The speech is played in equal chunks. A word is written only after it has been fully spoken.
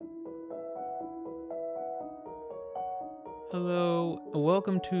Hello,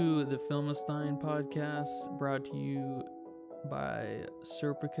 welcome to the Filmstein podcast, brought to you by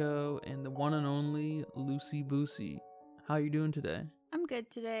Serpico and the one and only Lucy Boosie. How you doing today? I'm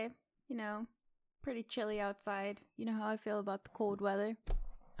good today. Pretty chilly outside. You know how I feel about the cold weather?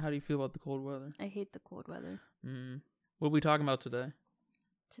 How do you feel about the cold weather? I hate the cold weather. What are we talking about today?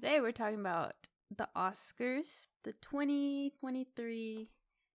 Today we're talking about the Oscars, the 2023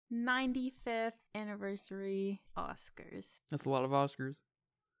 95th anniversary Oscars. That's a lot of Oscars.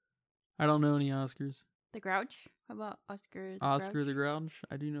 I don't know any Oscars. The Grouch? How about Oscar the Oscar Grouch? the Grouch?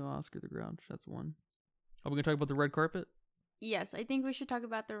 I do know Oscar the Grouch. That's one. Are we going to talk about the red carpet? Yes, I think we should talk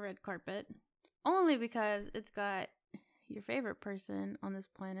about the red carpet. Only because it's got your favorite person on this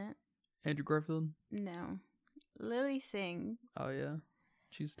planet. Andrew Garfield? No. Lily Singh. Oh, yeah.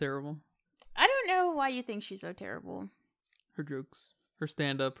 She's terrible. I don't know why you think she's so terrible. Her jokes. Her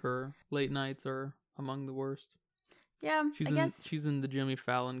stand-up, her late nights are among the worst. Yeah, I guess she's in the Jimmy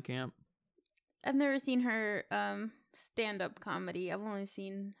Fallon camp. I've never seen her stand-up comedy. I've only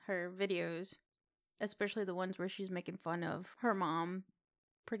seen her videos, especially the ones where she's making fun of her mom,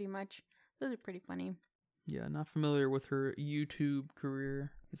 pretty much. Those are pretty funny. Yeah, not familiar with her YouTube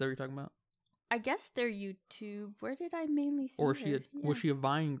career. Is that what you're talking about? I guess they're YouTube. Where did I mainly see Or her? was she a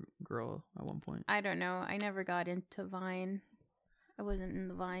Vine girl at one point? I don't know. I never got into Vine. I wasn't in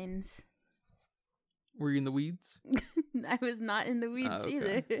the Vines. Were you in the weeds? I was not in the weeds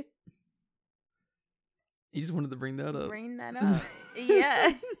either. You just wanted to bring that up. Bring that up.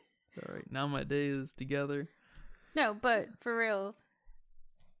 Yeah. All right, now my day is together. No, but for real,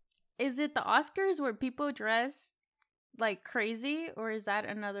 is it the Oscars where people dress like crazy, or is that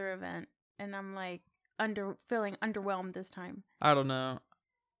another event? And I'm like feeling underwhelmed this time. I don't know.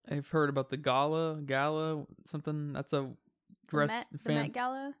 I've heard about the gala, something. That's a dress. The Met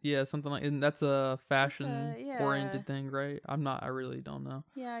Gala? Yeah, something like, and that's a fashion oriented thing, right? I really don't know.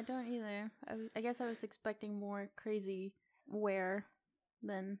 Yeah, I don't either. I guess I was expecting more crazy wear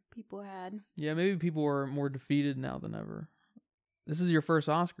than people had. Yeah, maybe people are more defeated now than ever. This is your first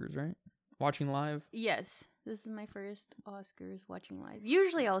Oscars, right? Watching live? Yes, this is my first Oscars watching live.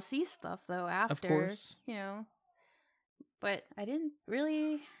 Usually I'll see stuff though after, of course. But I didn't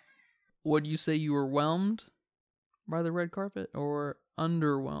really. Would you say you were whelmed by the red carpet or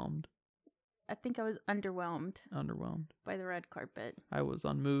underwhelmed? I think I was underwhelmed. Underwhelmed. By the red carpet. I was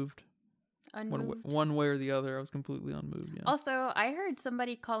unmoved. Unmoved? One way or the other, I was completely unmoved, yeah. Also, I heard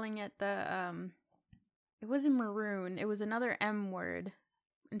somebody calling it it wasn't maroon, it was another M word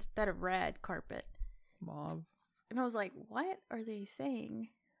instead of red carpet. Mauve. And I was like, what are they saying?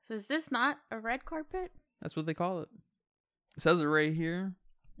 So is this not a red carpet? That's what they call it. It says it right here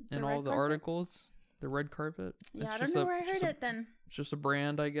in all the carpet? Articles. The red carpet. Yeah, I don't know where I heard it then. It's just a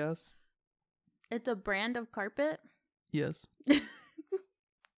brand, I guess. It's a brand of carpet? Yes.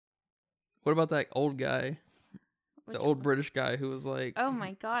 What about that old guy? The old British guy who was like... Oh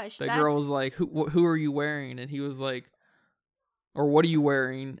my gosh. The girl was like, who are you wearing? And he was like... Or what are you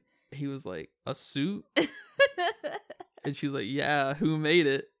wearing? He was like, a suit? And she was like, yeah, who made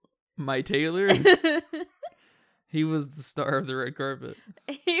it? My tailor? He was the star of the red carpet.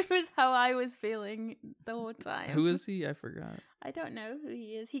 He was how I was feeling the whole time. Who is he? I forgot. I don't know who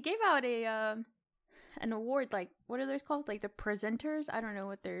he is. He gave out an award, like, what are those called? Like the presenters? I don't know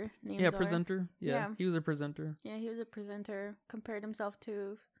what their names are. Yeah, presenter. Yeah, he was a presenter. Yeah, he was a presenter. Compared himself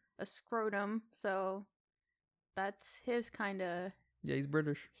to a scrotum, so that's his kind of... Yeah, he's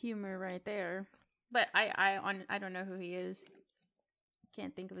British. Humor right there. But I don't know who he is.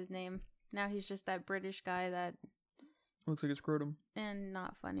 Can't think of his name. Now he's just that British guy that... Looks like a scrotum. And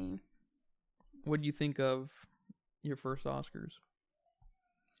not funny. What do you think of your first Oscars?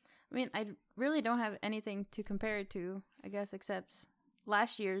 I mean, I really don't have anything to compare it to, I guess, except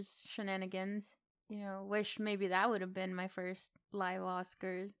last year's shenanigans. Wish maybe that would have been my first live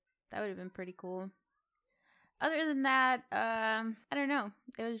Oscars. That would have been pretty cool. Other than that, I don't know.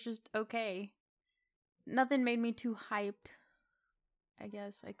 It was just okay. Nothing made me too hyped, I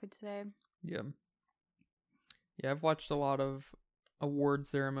guess I could say. Yeah. Yeah, I've watched a lot of award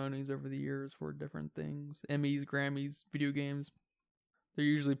ceremonies over the years for different things. Emmys, Grammys, video games. They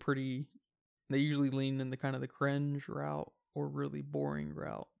usually lean in the kind of the cringe route or really boring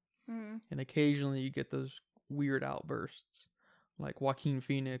route. Mm-hmm. And occasionally you get those weird outbursts, like Joaquin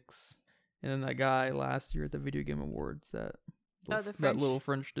Phoenix, and then that guy last year at the Video Game Awards, that little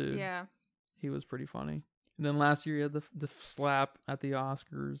French dude. Yeah. He was pretty funny. And then last year you had the slap at the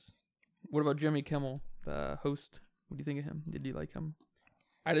Oscars. What about Jimmy Kimmel, the host? What do you think of him? Did you like him?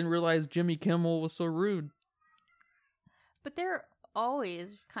 I didn't realize Jimmy Kimmel was so rude. But they're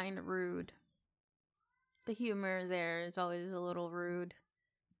always kind of rude. the humor there is always a little rude,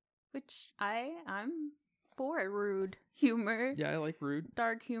 which I'm for rude humor. Yeah, I like rude.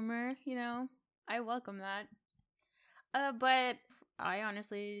 Dark humor, I welcome that. But I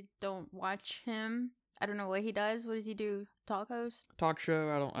honestly don't watch him. I don't know what he does. What does he do? Talk host? Talk show?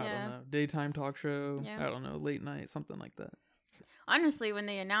 I don't know. Daytime talk show? Yeah. I don't know. Late night, something like that. Honestly, when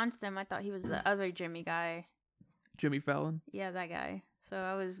they announced him, I thought he was the other Jimmy guy. Jimmy Fallon? Yeah, that guy. So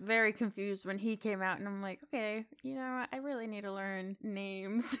I was very confused when he came out, and I'm like, okay, I really need to learn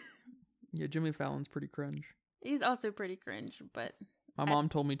names. Yeah, Jimmy Fallon's pretty cringe. He's also pretty cringe, but... My mom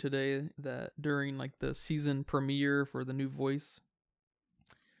told me today that during like the season premiere for the new voice,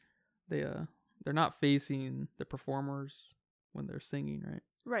 they're not facing the performers when they're singing, right?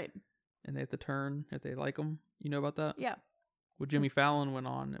 Right. And they have to turn if they like them. You know about that? Yeah. Well, Jimmy Fallon went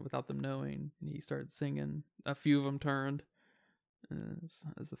on without them knowing, and he started singing. A few of them turned.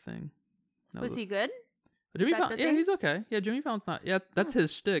 As the thing. Was he good? Jimmy Fallon, yeah, he's okay. Yeah, Jimmy Fallon's not. Yeah, that's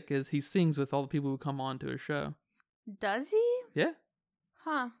his shtick. Is he sings with all the people who come on to his show. Does he? Yeah.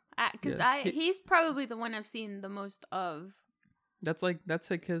 Huh. Because he's probably the one I've seen the most of. That's like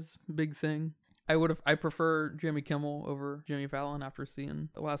his big thing. I prefer Jimmy Kimmel over Jimmy Fallon after seeing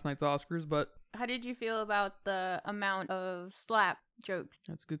last night's Oscars, but how did you feel about the amount of slap jokes?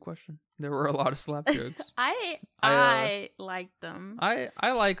 That's a good question. There were a lot of slap jokes. I liked them. I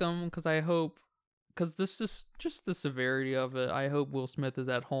like them because this is just the severity of it. I hope Will Smith is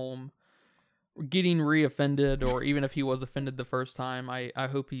at home getting re-offended, or even if he was offended the first time, I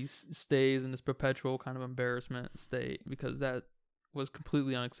hope he stays in this perpetual kind of embarrassment state, because that was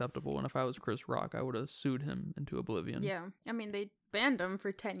completely unacceptable. And if I was Chris Rock, I would have sued him into oblivion. Yeah. I mean, they banned him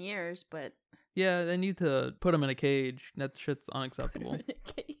for 10 years, but... Yeah, they need to put him in a cage. That shit's unacceptable. Put him in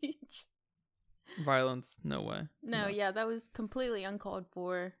a cage. Violence, no way. No, yeah, that was completely uncalled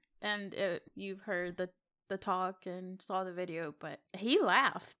for. And you've heard the talk and saw the video, but he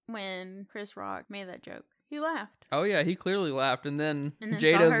laughed when Chris Rock made that joke. He laughed. Oh, yeah, he clearly laughed. And then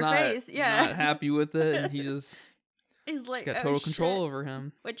Jada's not happy with it, and he just... He's like, got total control over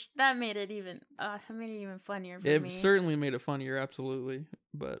him. Which that made it even funnier for me. It certainly made it funnier, absolutely.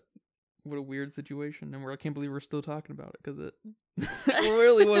 But what a weird situation. And I can't believe we're still talking about it, because it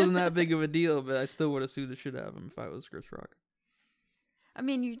really wasn't that big of a deal, but I still would have sued the shit out of him if I was Chris Rock. I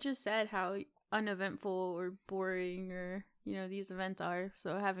mean, you just said how uneventful or boring or, these events are.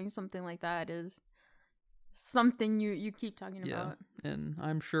 So having something like that is something you keep talking about. And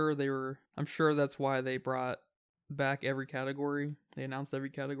I'm sure that's why they brought back every category. They announced every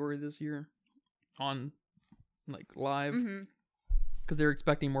category this year on like live, because they're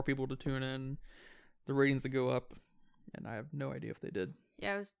expecting more people to tune in, the ratings to go up, and I have no idea if they did.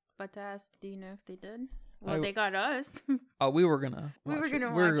 Yeah, I was about to ask, do you know if they did? Well, they got us. Oh, we were gonna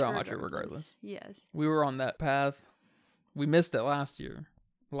watch it regardless. Yes, we were on that path. We missed it last year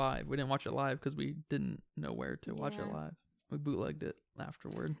live. We didn't watch it live because we didn't know where to watch it live. We bootlegged it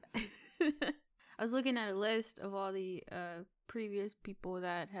afterward. I was looking at a list of all the previous people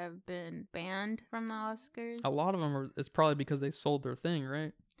that have been banned from the Oscars. A lot of them it's probably because they sold their thing,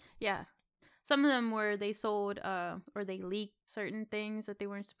 right? Yeah. Some of them were they sold or they leaked certain things that they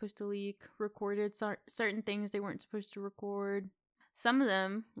weren't supposed to leak, recorded certain things they weren't supposed to record. Some of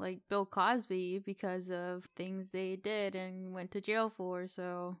them, like Bill Cosby, because of things they did and went to jail for,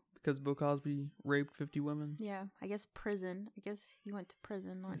 so... Because Bill Cosby raped 50 women? Yeah, I guess prison. I guess he went to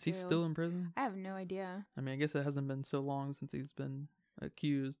prison, not Is he jail. still in prison? I have no idea. I mean, I guess it hasn't been so long since he's been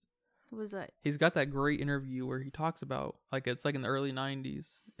accused. What was that? He's got that great interview where he talks about, it's like in the early 90s,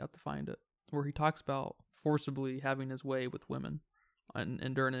 you have to find it, where he talks about forcibly having his way with women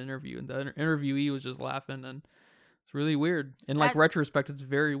and during an interview. And the interviewee was just laughing, and it's really weird. In retrospect, it's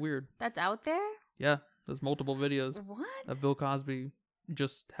very weird. That's out there? Yeah, there's multiple videos of Bill Cosby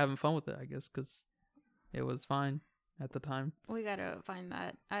just having fun with it, I guess, because it was fine at the time. We gotta find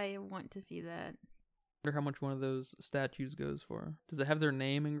that. I want to see that. I wonder how much one of those statues goes for. Does it have their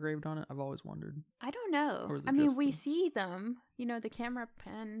name engraved on it? I've always wondered. I don't know. I mean, we see them. The camera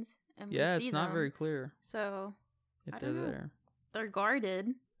pans, and we see them. Yeah, it's not very clear. So, if they're there. They're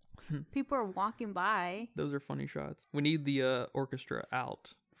guarded. People are walking by. Those are funny shots. We need the orchestra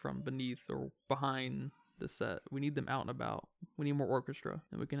out from beneath or behind the set. We need them out and about. We need more orchestra,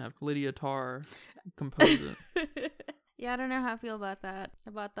 and we can have Lydia Tarr compose it. Yeah, I don't know how I feel about that.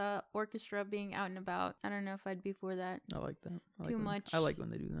 About the orchestra being out and about. I don't know if I'd be for that. I like that. Too much. I like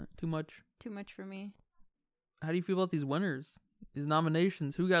when they do that. Too much. Too much for me. How do you feel about these winners? These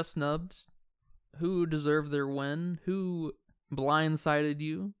nominations? Who got snubbed? Who deserved their win? Who blindsided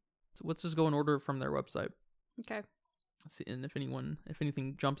you? So let's just go in order from their website. Okay. See, and if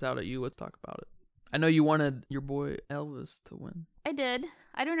anything jumps out at you, let's talk about it. I know you wanted your boy Elvis to win. I did.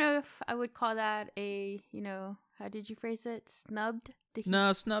 I don't know if I would call that a, how did you phrase it? Snubbed?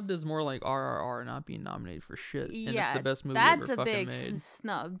 No, snubbed is more like RRR, not being nominated for shit. And it's Yeah, the best movie that's ever a fucking big made.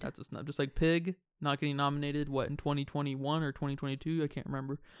 snubbed. That's a snub. Just like Pig not getting nominated, in 2021 or 2022? I can't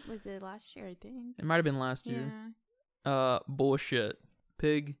remember. Was it last year, I think? It might have been last year. Bullshit.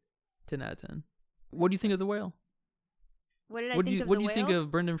 Pig, 10 out of 10. What do you think of The Whale? What did I What think do of What The do you think Whale?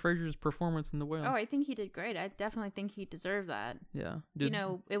 of Brendan Fraser's performance in The Whale? Oh, I think he did great. I definitely think he deserved that. Yeah.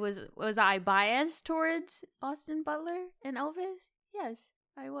 Was I biased towards Austin Butler and Elvis? Yes,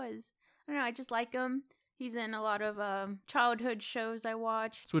 I was. I don't know, I just like him. He's in a lot of childhood shows I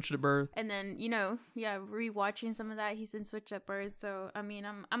watch. Switched at Birth. And then, rewatching some of that, he's in Switch at Birth. So, I mean,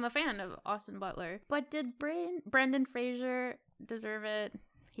 I'm a fan of Austin Butler. But did Brendan Fraser deserve it?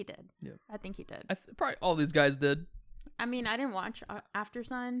 He did. Yeah. I think he did. Probably all these guys did. I mean, I didn't watch After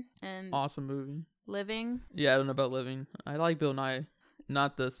Sun and Awesome movie. Living. Yeah, I don't know about Living. I like Bill Nye,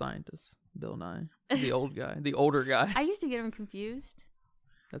 not the scientist. Bill Nye, the old guy, the older guy. I used to get him confused.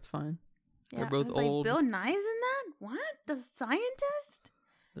 That's fine. Yeah, They're both I was old. Like, Bill Nye's in that? What? The scientist?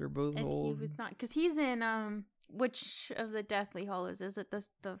 They're both And old. he was not, because he's in which of the Deathly Hollows? Is it the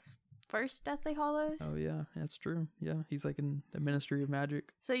first Deathly Hollows? Oh yeah, that's true. Yeah, he's like in the Ministry of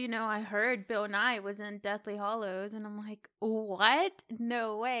Magic. So I heard Bill Nye was in Deathly Hollows, and I'm like, what?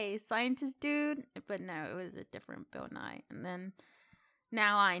 No way, scientist dude. But no, it was a different Bill Nye. And then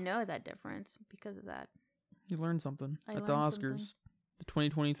now I know that difference because of that. You learned something I at the learned Oscars, something. the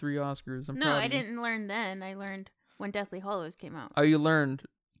 2023 Oscars. I'm No, proud I of you. didn't learn then. I learned when Deathly Hollows came out. Oh, you learned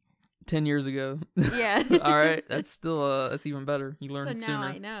 10 years ago. Yeah. All right, that's still that's even better. You learned so sooner. now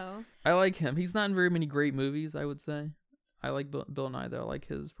I know. I like him. He's not in very many great movies, I would say. I like Bill Nye though. I like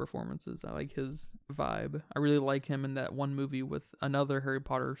his performances. I like his vibe. I really like him in that one movie with another Harry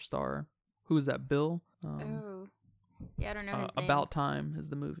Potter star. Who is that? Bill. Yeah, I don't know his name. About Time is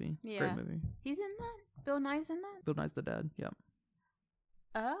the movie. Yeah. Great movie. He's in that? Bill Nye's in that? Bill Nye's the dad. Yeah.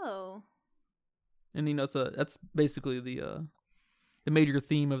 Oh. And that's basically the major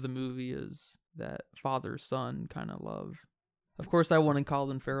theme of the movie is that father-son kind of love. Of course, I wanted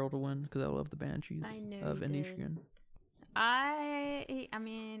Colin Farrell to win because I love the Banshees I knew of you did. Inisherin. I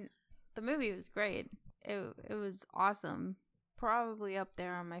mean, the movie was great. It was awesome. Probably up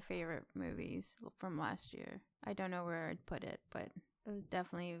there on my favorite movies from last year. I don't know where I'd put it, but it was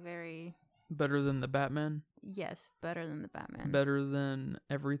definitely very... Better than the Batman? Yes, better than the Batman. Better than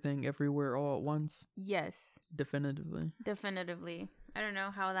Everything Everywhere All at Once? Yes. Definitively. I don't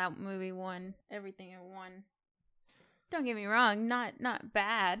know how that movie won everything it won. Don't get me wrong, not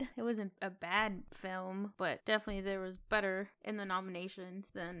bad. It wasn't a bad film, but definitely there was better in the nominations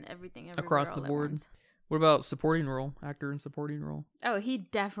than Everything Everywhere Across All the at board. Once. What about supporting role? Actor in supporting role? Oh, he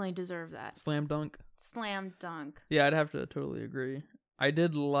definitely deserved that. Slam dunk? Slam dunk. Yeah, I'd have to totally agree. I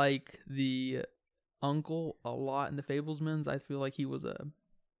did like the uncle a lot in The Fablesmans. I feel like he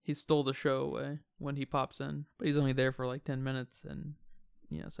stole the show away when he pops in. But he's only there for like 10 minutes and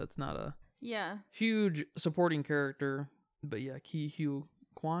so it's not a huge supporting character. But yeah, Ki Hugh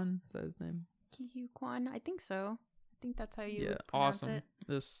Kwan, is that his name? Ki Hugh Kwan, I think so. I think that's how you would pronounce awesome.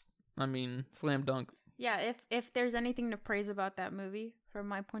 it. Slam dunk. Yeah, if there's anything to praise about that movie, from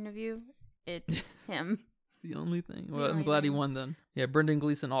my point of view, it's him. The only thing. The Well, I'm only glad he thing. won then. Yeah, Brendan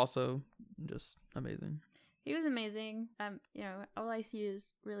Gleeson also just amazing. He was amazing. All I see is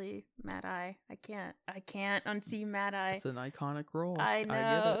really Mad Eye. I can't unsee Mad Eye. It's an iconic role. I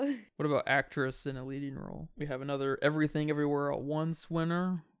know. get it. What about actress in a leading role? We have another Everything Everywhere at Once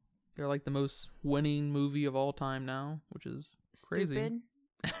winner. They're like the most winning movie of all time now, which is crazy.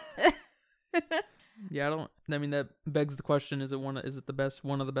 Stupid. Yeah, that begs the question: is it one of the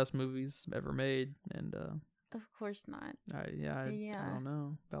best movies ever made? And Of course not. I don't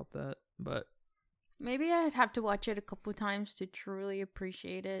know about that, but Maybe I'd have to watch it a couple times to truly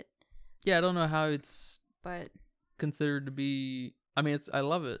appreciate it. yeah, I don't know how it's But considered to be. I mean, I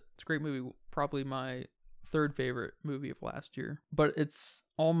love it. It's a great movie. Probably my third favorite movie of last year. But it's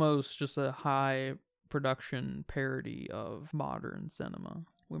almost just a high production parody of modern cinema.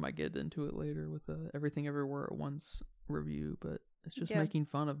 We might get into it later with the Everything Everywhere at Once review, but it's just making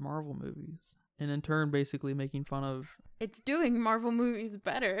fun of Marvel movies. And in turn, basically making fun of... it's doing Marvel movies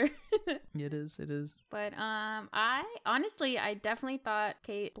better. It is. But I definitely thought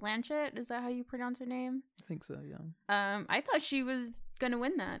Kate Blanchett, is that how you pronounce her name? I think so, yeah. I thought she was gonna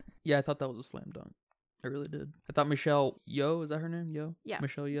win that. Yeah, I thought that was a slam dunk. I really did. I thought Michelle Yeoh, is that her name? Yeoh? Yeah.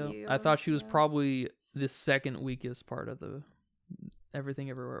 Michelle Yeoh. Yeoh, I thought she was yeah. probably the second weakest part of the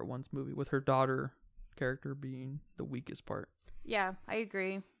Everything Everywhere at Once movie, with her daughter character being the weakest part. Yeah, I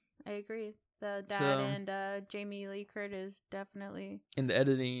agree. The dad So- and Jamie Lee Curtis definitely. In the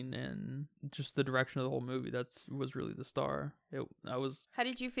editing and just the direction of the whole movie, was really the star. How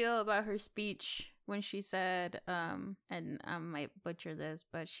did you feel about her speech when she said, and I might butcher this,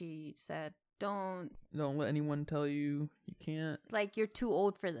 but she said, don't let anyone tell you can't. like you're too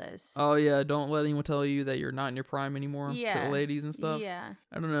old for this. Oh yeah, don't let anyone tell you that you're not in your prime anymore. To Yeah. the ladies and stuff. Yeah.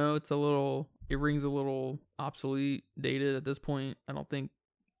 I don't know. It rings a little obsolete, dated at this point. I don't think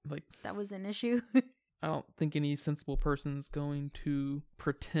That was an issue. I don't think any sensible person's going to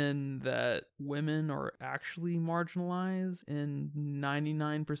pretend that women are actually marginalized in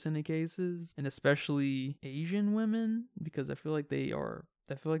 99% of cases, and especially Asian women, because I feel like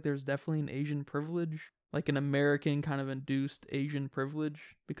there's definitely an Asian privilege, like an American kind of induced Asian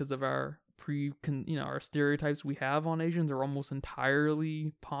privilege, because of our our stereotypes we have on Asians are almost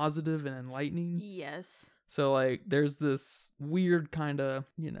entirely positive and enlightening. Yes. So like there's this weird kind of,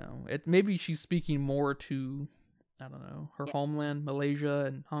 maybe she's speaking more to, I don't know, her homeland, Malaysia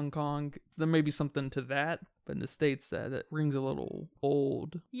and Hong Kong. There may be something to that, but in the States that rings a little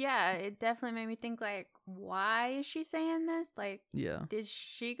old. Yeah, it definitely made me think, like, why is she saying this? Like, Yeah. did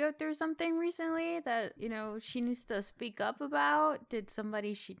she go through something recently that, she needs to speak up about? Did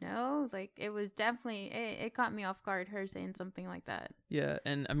somebody she knows? Like, it was definitely, it caught me off guard, her saying something like that. Yeah,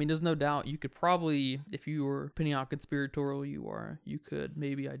 and I mean, there's no doubt you could probably, if you were, depending on how conspiratorial you could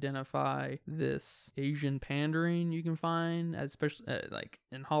maybe identify this Asian pandering you can find, especially like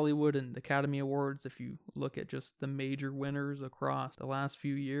in Hollywood and the Academy Awards, if you look at just the major winners across the last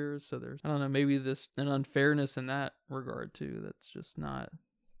few years. So there's, I don't know, maybe an unfairness in that regard too. That's just not,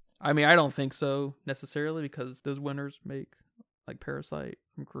 I mean, I don't think so necessarily, because those winners make, like Parasite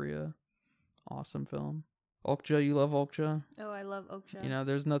from Korea, awesome film. Okja, you love Okja? Oh, I love Okja.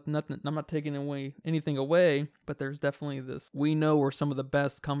 There's nothing, I'm not taking anything away, but there's definitely this, we know where some of the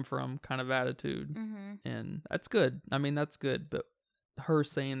best come from kind of attitude. Mm-hmm. And that's good. I mean, that's good, but her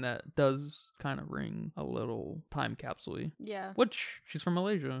saying that does kind of ring a little time capsule-y. Yeah. Which, she's from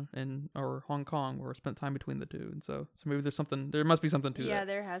Malaysia or Hong Kong, or spent time between the two. And so maybe there must be something to that. Yeah,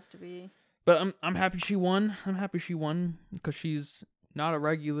 there has to be. But I'm happy she won. Because she's not a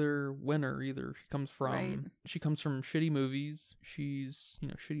regular winner either. She comes from shitty movies. She's,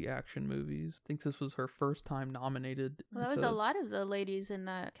 shitty action movies. I think this was her first time nominated. Well, that was a lot of the ladies in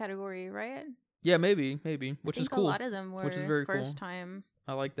that category, right? Yeah, maybe, which is cool. A lot of them were, which is very first cool. time.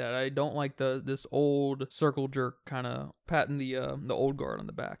 I like that. I don't like this old circle jerk kind of patting the old guard on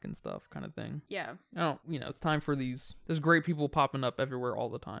the back and stuff kind of thing. Yeah. I don't, it's time for these. There's great people popping up everywhere all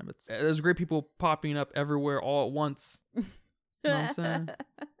the time. There's great people popping up everywhere all at once. You know what I'm saying?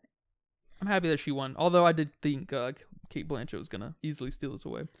 I'm happy that she won. Although I did think Kate Blanchett was gonna easily steal this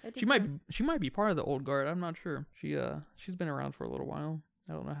away. She might be part of the old guard. I'm not sure. She's been around for a little while.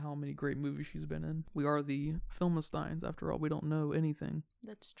 I don't know how many great movies she's been in. We are the Filmesteins, after all. We don't know anything.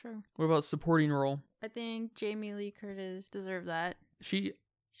 That's true. What about supporting role? I think Jamie Lee Curtis deserved that. She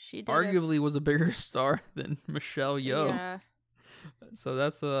did arguably was a bigger star than Michelle Yeoh. Yeah. So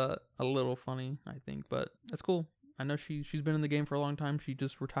that's a little funny, I think, but that's cool. I know she's been in the game for a long time. She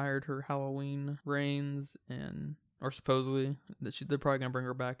just retired her Halloween reigns, or supposedly they're probably gonna bring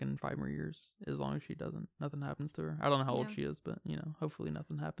her back in 5 more years, as long as she doesn't. Nothing happens to her. I don't know how old she is, but hopefully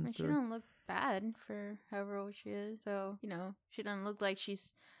nothing happens to her. She don't look bad for however old she is. So she doesn't look like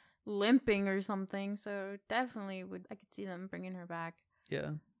she's limping or something. So definitely I could see them bringing her back.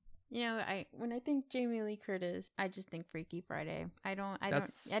 Yeah. When I think Jamie Lee Curtis, I just think Freaky Friday. I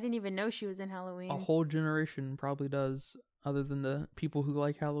didn't even know she was in Halloween. A whole generation probably does, other than the people who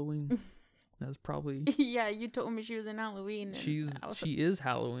like Halloween. That's probably. Yeah, you told me she was in Halloween. She is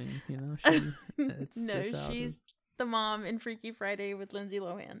Halloween. She's the mom in Freaky Friday with Lindsay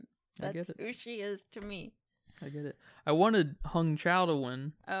Lohan. That's who she is to me. I get it. I wanted Hung Chau to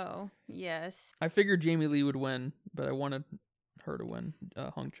win. Oh yes. I figured Jamie Lee would win, but I wanted her to win.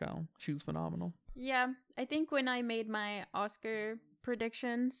 Hung Chau. She was phenomenal. Yeah, I think when I made my Oscar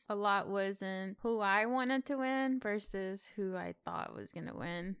predictions, a lot wasn't who I wanted to win versus who I thought was gonna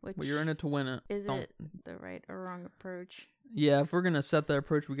win. Well, you're in it to win it. Is it the right or wrong approach? Yeah, if we're gonna set that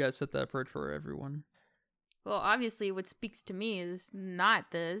approach, we gotta set that approach for everyone. Well, obviously, what speaks to me is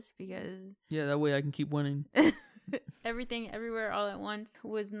not this, because that way I can keep winning. Everything Everywhere All at Once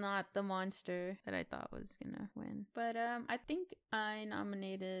was not the monster that I thought was gonna win. But I think I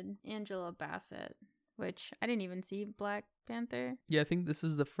nominated Angela Bassett, which I didn't even see Black Panther. Yeah, I think this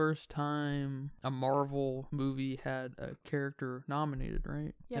is the first time a Marvel movie had a character nominated,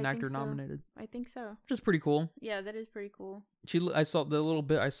 right? Yeah, an actor nominated. I think so. Which is pretty cool. Yeah, that is pretty cool. I saw the little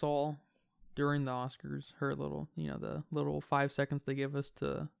bit I saw during the Oscars. Her little, the little 5 seconds they give us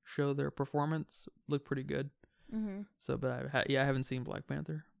to show their performance looked pretty good. Mm-hmm. So, but I haven't seen Black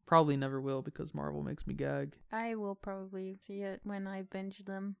Panther. Probably never will because Marvel makes me gag. I will probably see it when I binge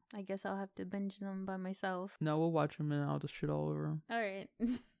them. I guess I'll have to binge them by myself. No, we'll watch them and I'll just shit all over them. All right.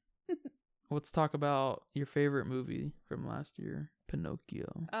 Let's talk about your favorite movie from last year,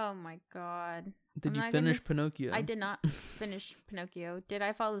 Pinocchio. Oh my god. Did you finish Pinocchio? I did not finish Pinocchio. Did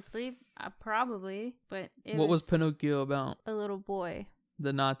I fall asleep? Probably, but what was Pinocchio about? A little boy.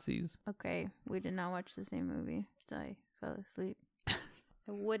 The Nazis. Okay, we did not watch the same movie, so I fell asleep.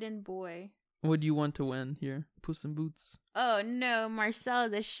 A wooden boy. What do you want to win here? Puss in Boots. Oh no, Marcel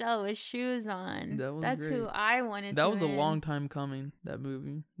the Shell with shoes on. That's great. Who I wanted that to was win. A long time coming, that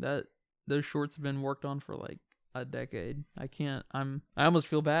movie. Those shorts have been worked on for like a decade. I almost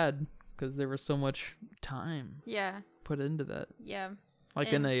feel bad because there was so much time put into that. Yeah.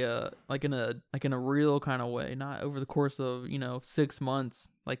 Like in a real kind of way, not over the course of 6 months,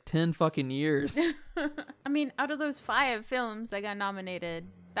 like 10 fucking years. I mean, out of those 5 films that got nominated,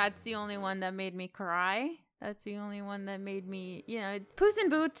 that's the only one that made me cry. That's the only one that made me, Puss in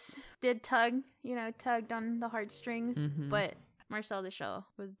Boots did tugged on the heartstrings, but Marcel the Shell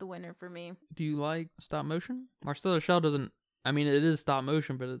was the winner for me. Do you like stop motion? Marcel the Shell doesn't. I mean, it is stop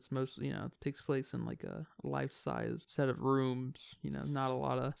motion, but it's mostly, it takes place in like a life-size set of rooms. Not a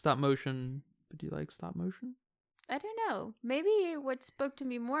lot of stop motion. But do you like stop motion? I don't know. Maybe what spoke to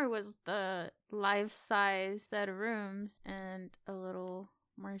me more was the life-size set of rooms and a little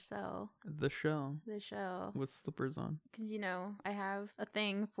Marcel. The shell. With slippers on. Because, I have a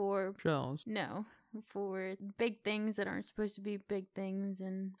thing for... Shells. No. For big things that aren't supposed to be big things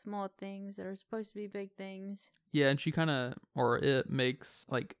and small things that are supposed to be big things. Yeah, and she it makes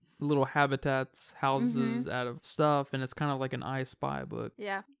like little habitats, houses out of stuff, and it's kind of like an I Spy book.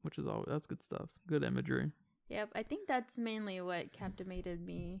 Yeah. Which is that's good stuff. Good imagery. Yep, I think that's mainly what captivated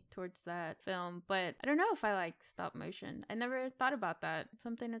me towards that film, but I don't know if I like stop motion. I never thought about that.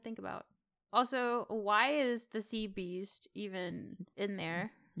 Something to think about. Also, why is the Sea Beast even in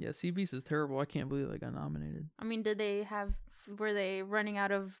there? Yeah, Sea Beast is terrible. I can't believe they got nominated. I mean, were they running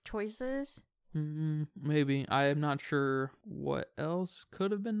out of choices? Maybe. I am not sure what else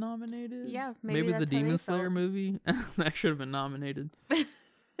could have been nominated. Yeah, maybe the Demon Slayer movie. That should have been nominated.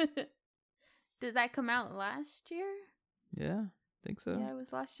 Did that come out last year? Yeah, I think so. Yeah, it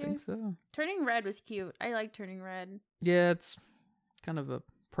was last year? I think so. Turning Red was cute. I like Turning Red. Yeah, it's kind of a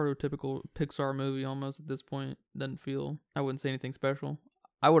prototypical Pixar movie almost at this point. I wouldn't say anything special.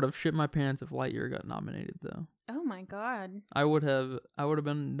 I would have shit my pants if Lightyear got nominated, though. Oh my god. I would have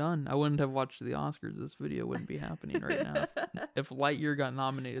been done. I wouldn't have watched the Oscars. This video wouldn't be happening right now. If Lightyear got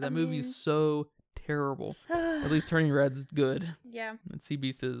nominated. That movie's so terrible. At least Turning Red's good. Yeah. And Sea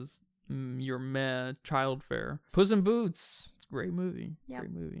Beast is your meh child fare. Puss in Boots. It's a great movie. Yep.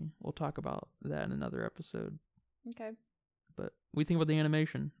 Great movie. We'll talk about that in another episode. Okay. But we think about the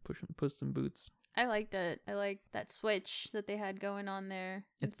animation, Puss in Boots. I liked it. I like that switch that they had going on there.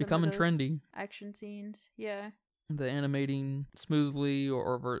 It's becoming trendy. Action scenes. Yeah. The animating smoothly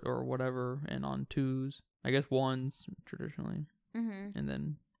or whatever, and on 2s. I guess 1s traditionally. Mm-hmm. And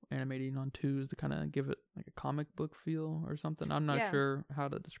then animating on 2s to kind of give it like a comic book feel or something. I'm not sure how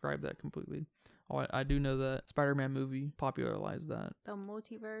to describe that completely. Oh, I do know that Spider-Man movie popularized that. The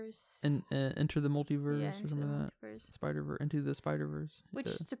multiverse. And Enter the Multiverse or something like that. Into the Spider-Verse. Which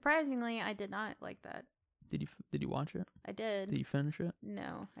surprisingly, I did not like that. Did you watch it? I did. Did you finish it?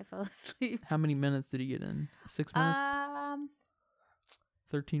 No, I fell asleep. How many minutes did you get in? 6 minutes?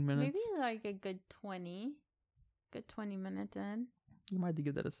 13 minutes? Maybe like a good 20. Good 20 minutes in. You might have to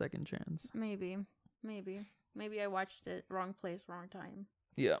give that a second chance. Maybe I watched it wrong place, wrong time.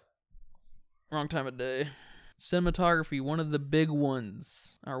 Yeah. Wrong time of day. Cinematography, one of the big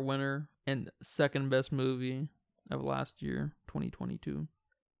ones. Our winner and second best movie of last year, 2022.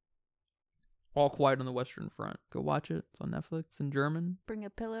 All Quiet on the Western Front. Go watch it. It's on Netflix in German. Bring a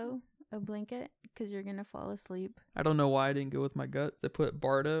pillow, a blanket, because you're going to fall asleep. I don't know why I didn't go with my gut. I put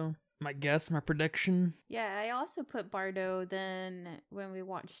Bardo. My prediction. Yeah, I also put Bardo. Then when we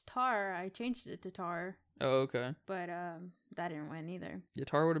watched Tar, I changed it to Tar. Oh, okay. But that didn't win either. Yeah,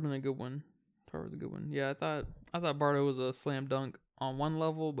 Tar would have been a good one. Tar was a good one. Yeah, I thought Bardo was a slam dunk on one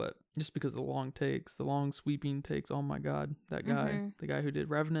level, but just because of the long takes, the long sweeping takes. Oh my God, that guy, the guy who did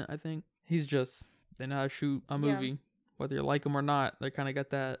Revenant, I think they know how to shoot a movie. Yeah. Whether you like them or not, they kind of got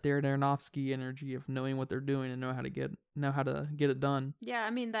that Darren Aronofsky energy of knowing what they're doing and know how to get it done. Yeah, I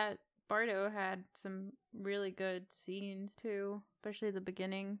mean that Bardo had some really good scenes too, especially the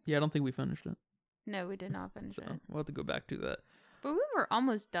beginning. Yeah, I don't think we finished it. No, we did not finish it. We'll have to go back to that. But we were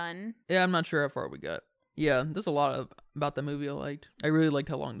almost done. Yeah, I'm not sure how far we got. Yeah, there's a lot about the movie I liked. I really liked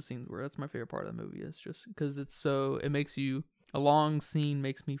how long the scenes were. That's my favorite part of the movie. Is just because it makes you, a long scene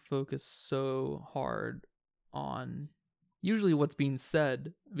makes me focus so hard on usually what's being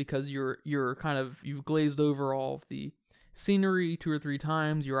said, because you're kind of, you've glazed over all of the scenery 2 or 3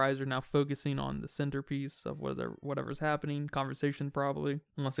 times. Your eyes are now focusing on the centerpiece of whatever's happening, conversation probably,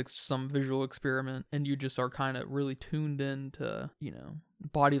 unless it's some visual experiment, and you just are kind of really tuned into,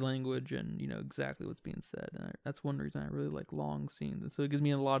 body language and exactly what's being said. And that's one reason I really like long scenes, and so it gives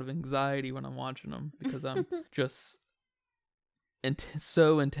me a lot of anxiety when I'm watching them, because I'm just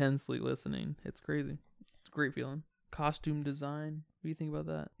so intensely listening. It's crazy. It's a great feeling. Costume design. What do you think about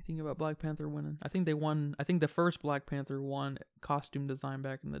that? You think about Black Panther winning? I think they won. I think the first Black Panther won costume design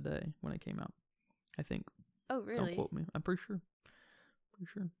back in the day when it came out. I think. Oh, really? Don't quote me. I'm pretty sure.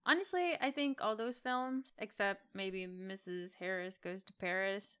 Honestly, I think all those films, except maybe Mrs. Harris Goes to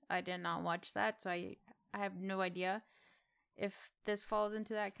Paris, I did not watch that, so I have no idea if this falls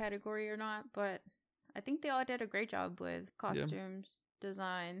into that category or not. But I think they all did a great job with costumes,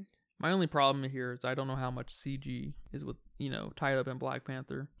 design. My only problem here is I don't know how much CG is with tied up in Black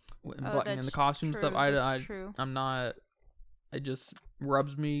Panther and the costume stuff. I'm not. It just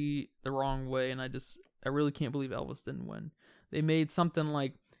rubs me the wrong way, and I really can't believe Elvis didn't win. They made something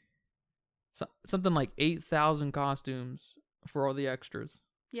like 8,000 costumes for all the extras.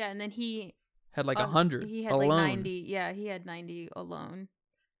 Yeah, and then he had like 100. He had alone. like 90. Yeah, he had 90 alone.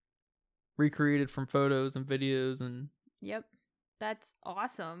 Recreated from photos and videos and. Yep, that's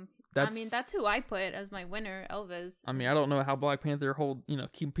awesome. That's who I put as my winner, Elvis. I don't know how Black Panther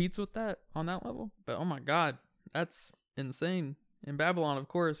competes with that on that level, but oh my god, that's insane. And Babylon, of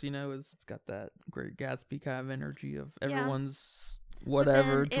course, it's got that Great Gatsby kind of energy of everyone's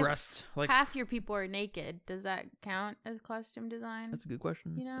whatever dressed like. Half your people are naked. Does that count as costume design? That's a good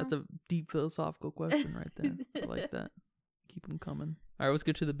question. That's a deep philosophical question right there. I like that. Keep them coming. All right, let's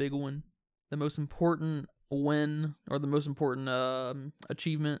get to the big one. The most important win, or the most important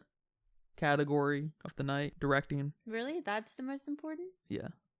achievement category of the night: directing. Really? That's the most important? Yeah,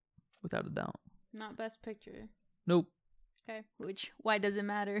 without a doubt. Not Best Picture. Nope. Okay. Why does it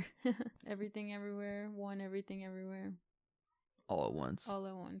matter? Everything Everywhere won Everything Everywhere. All at once.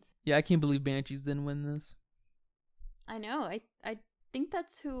 Yeah, I can't believe Banshees didn't win this. I know. I think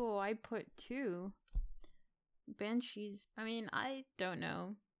that's who I put too. Banshees. I don't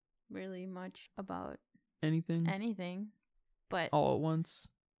know really much about anything, but All at Once.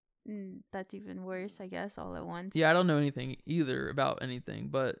 That's even worse, I guess. All at Once. Yeah, I don't know anything either about anything,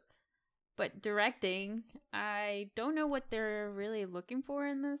 but directing, I don't know what they're really looking for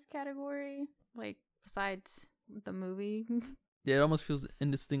in this category, like besides the movie. Yeah, it almost feels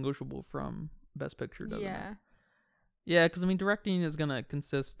indistinguishable from Best Picture, doesn't it? Yeah, because directing is gonna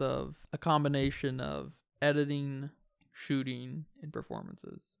consist of a combination of editing, shooting, and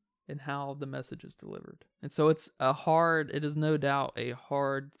performances, and how the message is delivered. And so it is no doubt a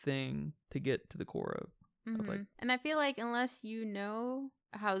hard thing to get to the core of. Mm-hmm. And I feel like unless you know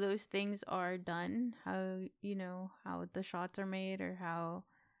how those things are done, how how the shots are made, or how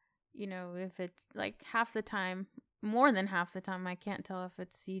if it's like half the time, more than half the time, I can't tell if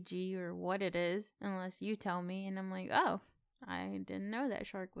it's CG or what it is unless you tell me, and I'm like, oh, I didn't know that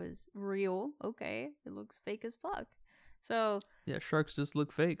shark was real. Okay, it looks fake as fuck. So yeah, sharks just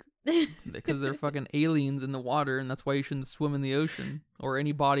look fake because they're fucking aliens in the water, and that's why you shouldn't swim in the ocean or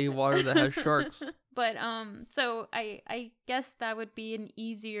any body of water that has sharks. But so I guess that would be an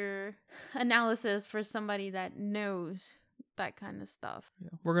easier analysis for somebody that knows that kind of stuff. Yeah,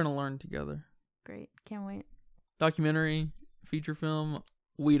 we're gonna learn together. Great, can't wait. Documentary, feature film,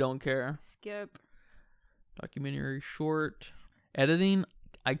 we don't care. Skip. Documentary, short, editing.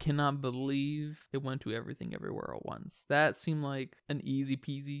 I cannot believe it went to Everything Everywhere at Once. That seemed like an easy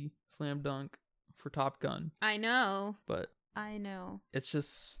peasy slam dunk for Top Gun. I know. But I know.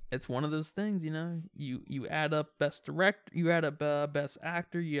 It's one of those things, you add up best director, you add up best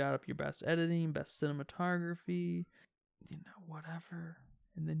actor, you add up your best editing, best cinematography, whatever.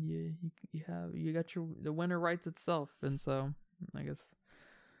 And then you got the winner writes itself. And so I guess.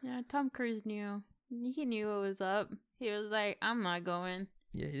 Yeah, Tom Cruise knew. He knew what was up. He was like, I'm not going.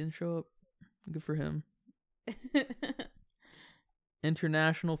 Yeah, he didn't show up. Good for him.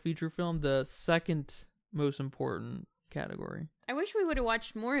 International feature film, the second most important category. I wish we would have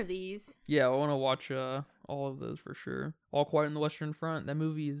watched more of these. Yeah, I want to watch all of those for sure. All Quiet on the Western Front. That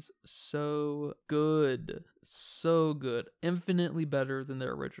movie is so good. So good. Infinitely better than the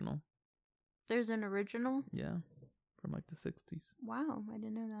original. There's an original? Yeah. From like the 60s. Wow, I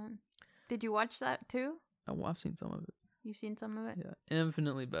didn't know that. Did you watch that too? I've seen some of it. You've seen some of it? Yeah,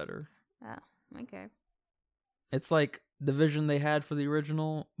 infinitely better. Oh, okay. It's like the vision they had for the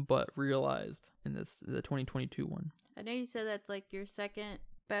original, but realized in the 2022 one. I know you said that's like your second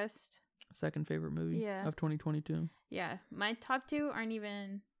best. Second favorite movie of 2022. Yeah, my top two aren't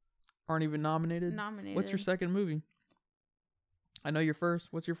even nominated. What's your second movie? I know your first.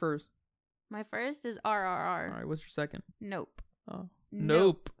 What's your first? My first is RRR. All right, what's your second? Nope. Oh,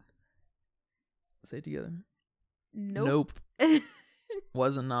 Nope. Say it together. Nope.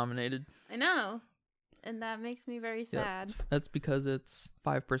 Wasn't nominated. I know. And that makes me very sad. Yeah, that's because it's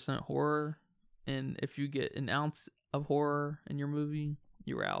 5% horror. And if you get an ounce of horror in your movie,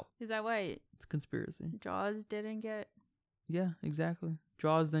 you're out. Is that why it's a conspiracy? Jaws didn't get... Yeah, exactly.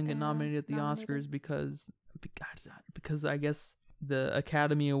 Jaws didn't get nominated at the Oscars because I guess the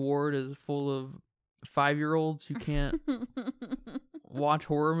Academy Award is full of 5-year-olds who can't watch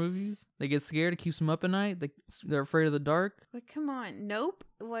horror movies. They get scared. It keeps them up at night. They're afraid of the dark. But come on. Nope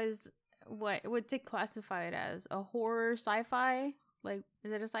was... What would they classify it as? A horror sci-fi? Like,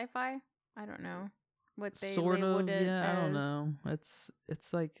 is it a sci-fi? I don't know what they labeled it as. I don't know.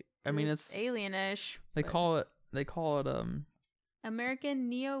 It's like, I mean, it's alien-ish. They call it American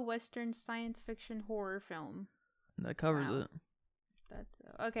neo-western science fiction horror film. That covers it. That's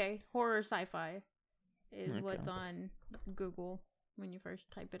okay. Horror sci-fi is what's on Google when you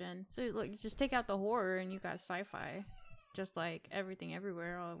first type it in. So look, just take out the horror and you got sci-fi, just like Everything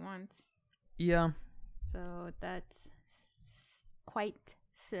Everywhere All at Once. Yeah. So that's quite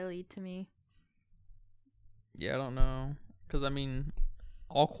silly to me. Yeah, I don't know. Because, I mean,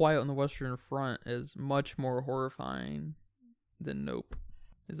 All Quiet on the Western Front is much more horrifying than Nope.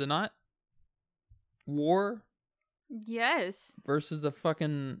 Is it not? War? Yes. Versus the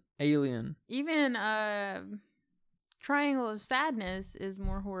fucking alien. Even Triangle of Sadness is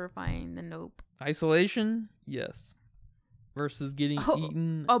more horrifying than Nope. Isolation? Yes. Versus getting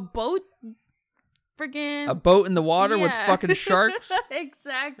eaten. A boat? Friggin' a boat in the water with fucking sharks?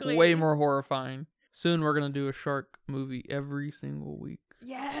 Exactly. Way more horrifying. Soon we're going to do a shark movie every single week.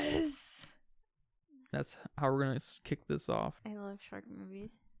 Yes. That's how we're going to kick this off. I love shark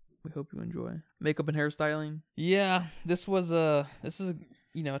movies. We hope you enjoy. Makeup and hairstyling. Yeah, this is a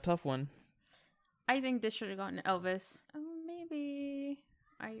tough one. I think this should have gone to Elvis. Maybe.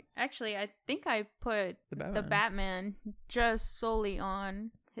 I think I put the Batman just solely on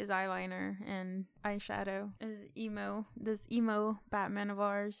his eyeliner and eyeshadow. This emo Batman of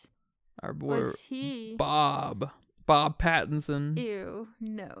ours. Our boy was he Bob Pattinson. Ew,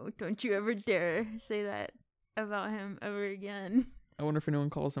 no, don't you ever dare say that about him ever again. I wonder if anyone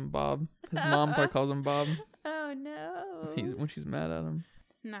calls him Bob. His mom probably calls him Bob. Oh no. When she's mad at him.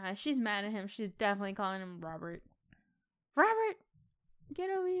 Nah, she's mad at him. She's definitely calling him Robert. Robert, get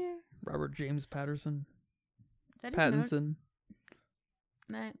over here. Robert James Patterson. Is that Pattinson.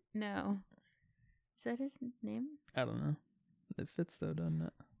 No. Is that his name? I don't know. It fits though, doesn't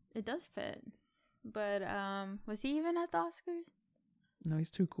it? It does fit. But was he even at the Oscars? No,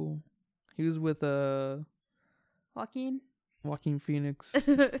 he's too cool. He was with Joaquin Phoenix.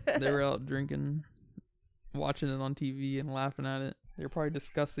 They were out drinking, watching it on TV and laughing at it. They're probably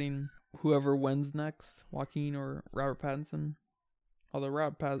discussing whoever wins next, Joaquin or Robert Pattinson.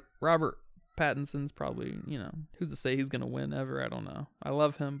 Although Robert Pattinson's probably, who's to say he's going to win ever? I don't know. I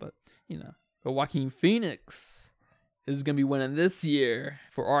love him, but, But Joaquin Phoenix is going to be winning this year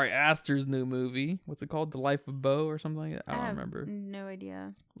for Ari Aster's new movie. What's it called? The Life of Bo or something like that? I don't remember. No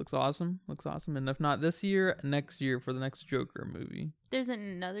idea. Looks awesome. And if not this year, next year for the next Joker movie. There's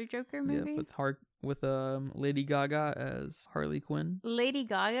another Joker movie? Yeah, with Lady Gaga as Harley Quinn. Lady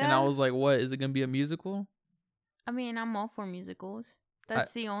Gaga? And I was like, what? Is it going to be a musical? I mean, I'm all for musicals.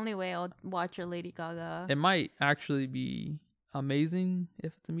 That's the only way I'll watch a Lady Gaga. It might actually be amazing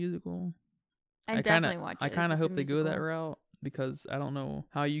if it's a musical. I definitely watch it. I kind of hope they go that route because I don't know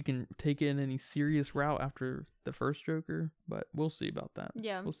how you can take it in any serious route after the first Joker, but we'll see about that.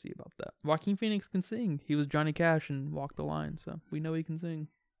 Yeah. We'll see about that. Joaquin Phoenix can sing. He was Johnny Cash and Walk the Line, so we know he can sing.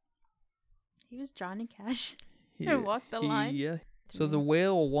 He was Johnny Cash and Walk the Line? Yeah. So the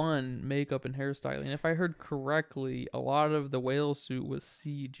whale won makeup and hairstyling. If I heard correctly, a lot of the whale suit was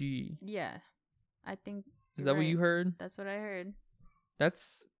CG. Yeah. I think. Is that what you heard? That's what I heard.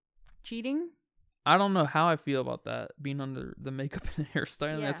 That's cheating? I don't know how I feel about that, being under the makeup and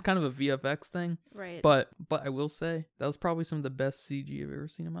hairstyling. Yeah. That's kind of a VFX thing. Right. But I will say, that was probably some of the best CG I've ever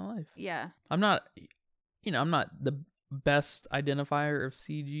seen in my life. Yeah. I'm not the best identifier of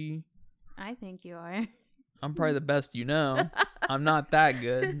CG. I think you are. I'm probably the best I'm not that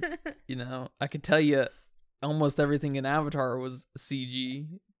good. I could tell you almost everything in Avatar was CG.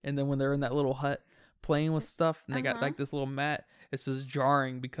 And then when they're in that little hut. playing with stuff, and they got like this little mat. It's just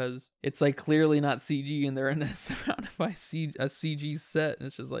jarring because it's like clearly not CG, and they're in a surrounded by a CG set, and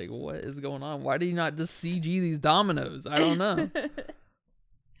it's just like, what is going on? Why do you not just CG these dominoes? I don't know.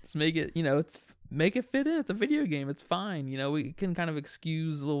 Let's make it, make it fit in. It's a video game. It's fine. We can kind of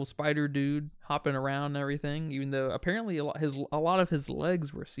excuse the little spider dude hopping around and everything, even though apparently a lot of his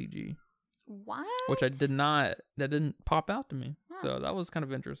legs were CG. What? Which that didn't pop out to me. Huh. So that was kind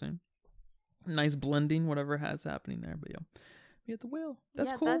of interesting. Nice blending, whatever has happening there. But yeah, we had the whale.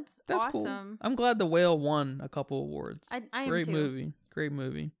 That's cool. That's awesome. Cool. I'm glad the whale won a couple awards. I am Great too. movie. Great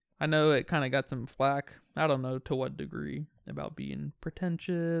movie. I know it kind of got some flack. I don't know to what degree, about being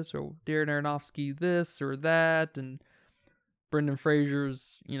pretentious or Darren Aronofsky this or that, and Brendan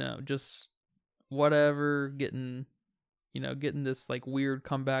Fraser's, just whatever, getting this like weird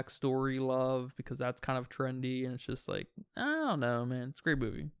comeback story love because that's kind of trendy, and it's just like, I don't know, man. It's a great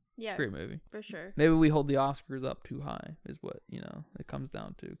movie. Yeah, great movie for sure. Maybe we hold the Oscars up too high, is what it comes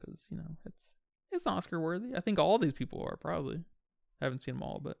down to, because it's Oscar worthy. I think all these people are probably. I haven't seen them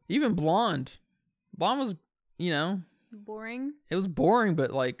all, but even Blonde was, boring. It was boring,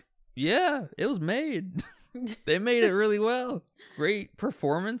 but like, yeah, it was made. They made it really well. Great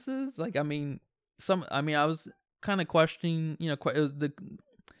performances. Like, I was kind of questioning, it was the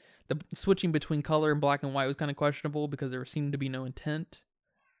switching between color and black and white was kind of questionable because there seemed to be no intent.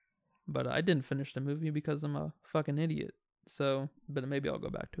 But I didn't finish the movie because I'm a fucking idiot. So, but maybe I'll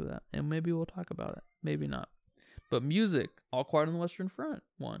go back to that, and maybe we'll talk about it. Maybe not. But music, All Quiet on the Western Front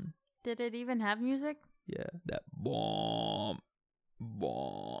won. Did it even have music? Yeah, that bomb,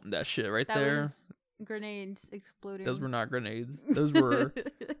 that shit right that there. Was grenades exploding. Those were not grenades. Those were.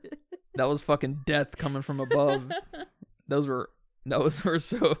 That was fucking death coming from above. Those were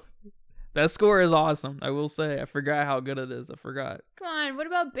so. That score is awesome. I will say. I forgot how good it is. I forgot. Come on. What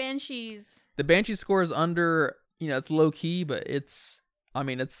about Banshees? The Banshee score is under. It's low key, but it's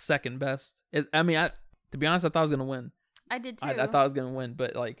second best. To be honest, I thought I was gonna win. I did too. I thought I was gonna win,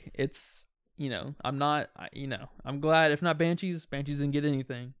 but like it's I'm not. I'm glad. If not Banshees didn't get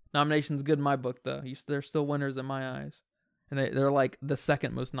anything. Nomination's good in my book though. They're still winners in my eyes, and they're like the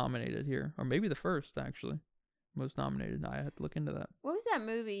second most nominated here, or maybe the first actually, most nominated. I had to look into that. What was that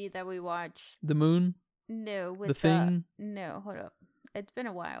movie that we watched? The Moon. No, with The Thing. No, hold up. It's been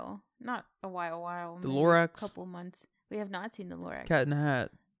a while. Not a while. The Lorax. A couple months. We have not seen the Lorax. Cat in the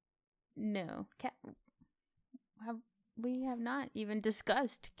Hat. No, we have not even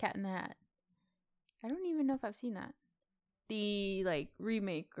discussed Cat in the Hat. I don't even know if I've seen that. The like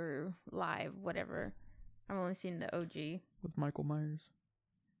remake or live, whatever. I've only seen the OG. With Michael Myers.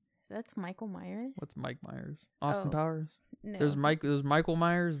 That's Michael Myers? What's Mike Myers? Austin Powers? No. There's Michael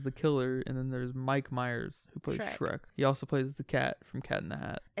Myers, the killer, and then there's Mike Myers, who plays Shrek. He also plays the cat from Cat in the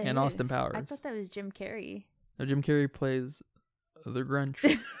Hat. And Austin Powers. I thought that was Jim Carrey. No, Jim Carrey plays the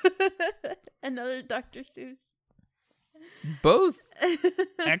Grinch. Another Dr. Seuss. Both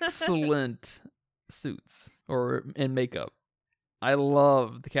excellent suits and makeup. I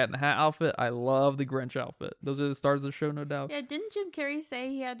love the Cat in the Hat outfit. I love the Grinch outfit. Those are the stars of the show, no doubt. Yeah, didn't Jim Carrey say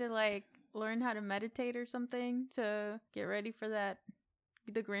he had to like learn how to meditate or something to get ready for the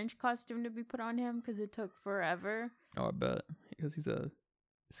Grinch costume to be put on him because it took forever? Oh, I bet. Because he's a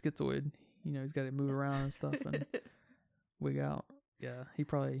schizoid. He's got to move around and stuff and wig out. Yeah, he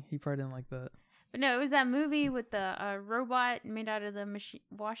probably didn't like that. But no, it was that movie with the robot made out of the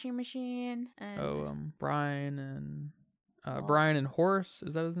washing machine. And Brian and Horace,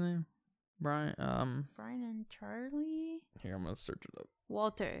 is that his name? Brian and Charlie? Here, I'm gonna search it up.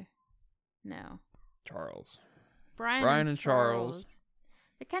 Walter. No. Charles. Brian and Charles.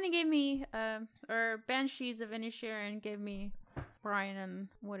 It kind of gave me, or Banshees of Inisherin gave me Brian and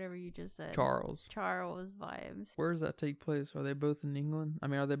whatever you just said. Charles vibes. Where does that take place? Are they both in England?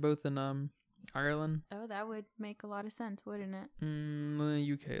 Are they both in Ireland? Oh, that would make a lot of sense, wouldn't it?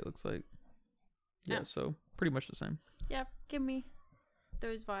 The UK, it looks like. Yeah, so pretty much the same. Yeah, give me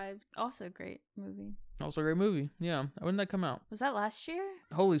those vibes. Also a great movie. Yeah. When did that come out? Was that last year?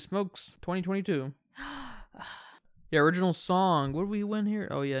 Holy smokes, 2022. Yeah, original song. What did we win here?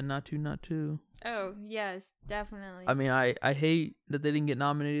 Oh yeah, Not Too. Oh, yes, definitely. I hate that they didn't get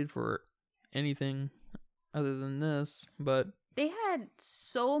nominated for anything other than this, but they had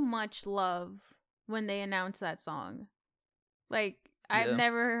so much love when they announced that song. Like, I've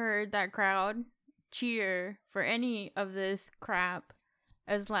never heard that crowd cheer for any of this crap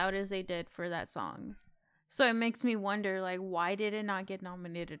as loud as they did for that song. So it makes me wonder, like, why did it not get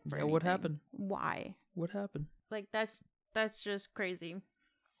nominated for anything? What happened? Why? What happened? Like, that's just crazy.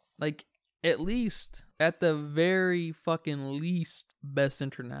 Like, at the very fucking least, best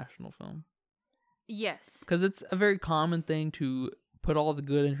international film. Yes. Because it's a very common thing to put all the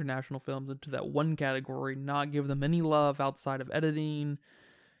good international films into that one category, not give them any love outside of editing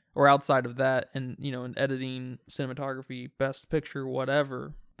or outside of that, and in editing, cinematography, best picture,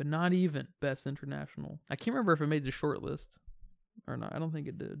 whatever, but not even best international. I can't remember if it made the short list or not. I don't think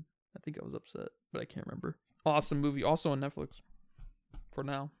it did. I think I was upset, but I can't remember. Awesome movie, also on Netflix for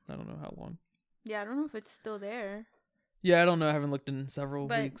now. I don't know how long. Yeah, I don't know if it's still there. Yeah, I don't know. I haven't looked in several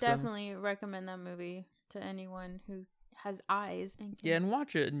But weeks. definitely recommend that movie to anyone who has eyes. Yeah, and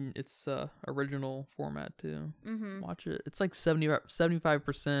watch it in its original format too. Mm-hmm. Watch it. It's like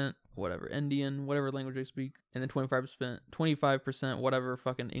 75% whatever Indian, whatever language they speak, and then 25% whatever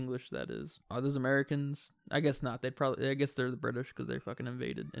fucking English that is. Are those Americans? I guess not. I guess they're the British because they fucking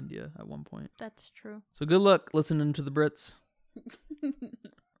invaded India at one point. That's true. So good luck listening to the Brits.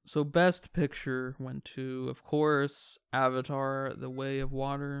 So best picture went to, of course, Avatar: The Way of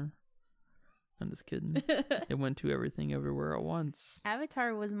Water. I'm just kidding. It went to Everything Everywhere at Once.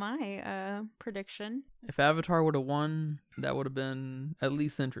 Avatar was my prediction. If Avatar would have won, that would have been at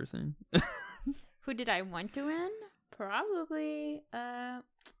least interesting. Who did I want to win? Probably, I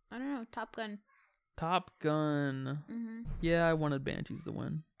don't know, Top Gun. Top Gun. Mm-hmm. Yeah, I wanted Banshees to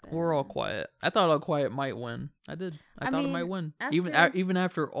win. Or All Quiet. I thought All Quiet might win. I did. I thought it might win. Even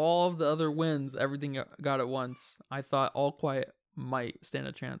after all of the other wins, everything got at once, I thought All Quiet might stand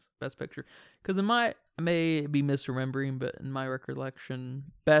a chance. Best picture. Because I may be misremembering, but in my recollection,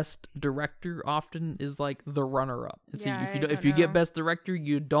 best director often is like the runner-up. So Yeah, if you get best director,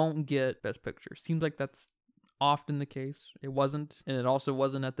 you don't get best picture. Seems like that's often the case. It wasn't, and it also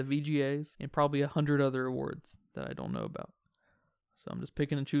wasn't at the VGAs, and probably 100 other awards that I don't know about. So I'm just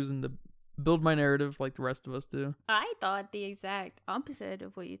picking and choosing to build my narrative like the rest of us do. I thought the exact opposite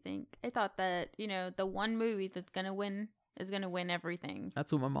of what you think. I thought that, the one movie that's going to win is going to win everything.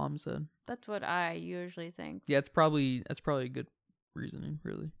 That's what my mom said. That's what I usually think. Yeah, that's probably a good reasoning,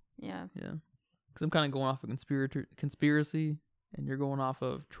 really. Yeah. Yeah. Because I'm kind of going off of conspiracy, and you're going off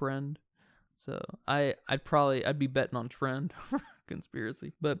of trend. So I'd be betting on trend for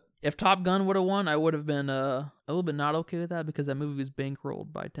conspiracy. But if Top Gun would have won, I would have been a little bit not okay with that, because that movie was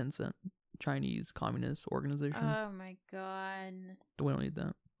bankrolled by Tencent, Chinese communist organization. Oh my god. We don't need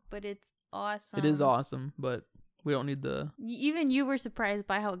that. But it's awesome. It is awesome, but we don't need the... Even you were surprised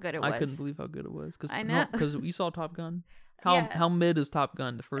by how good it was. I couldn't believe how good it was. I know. Because you saw Top Gun? How mid is Top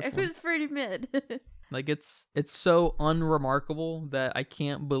Gun, the first one? It was pretty mid. Like, it's so unremarkable that I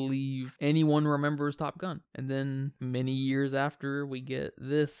can't believe anyone remembers Top Gun. And then many years after, we get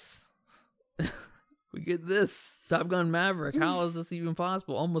this. We get this. Top Gun Maverick. How is this even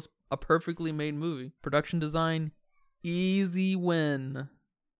possible? Almost a perfectly made movie. Production design, easy win.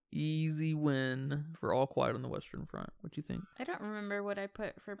 Easy win for All Quiet on the Western Front. What do you think? I don't remember what I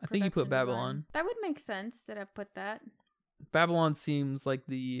put for I think you put production Babylon. design. That would make sense that I put that. Babylon seems like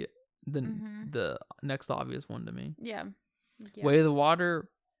the next obvious one to me. Yeah. Way of the Water.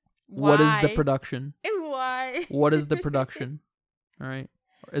 Why? What is the production? Why? What is the production? All right.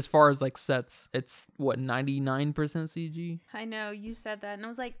 As far as like sets, it's what, 99% CG? I know, you said that and I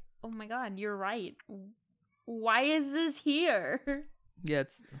was like, oh my god, you're right. Why is this here? Yeah,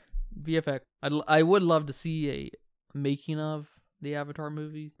 it's VFX. I would love to see a making of the Avatar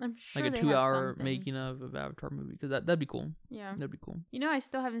movie. I'm sure like a they 2-hour have something. making of Avatar movie, because that'd be cool. Yeah. That'd be cool. I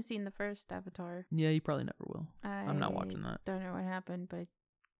still haven't seen the first Avatar. Yeah, you probably never will. I'm not watching that. Don't know what happened, but I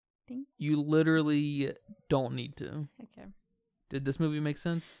think You literally don't need to. okay. Did this movie make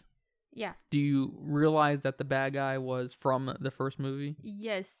sense? Yeah. Do you realize that the bad guy was from the first movie?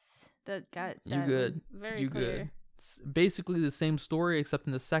 Yes. That You was good. very You clear. good. It's basically the same story, except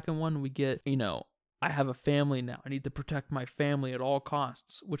in the second one we get, I have a family now. I need to protect my family at all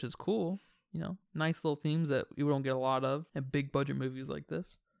costs, which is cool. Nice little themes that we don't get a lot of in big budget movies like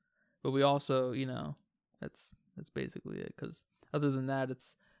this. But we also, that's basically it. Because other than that,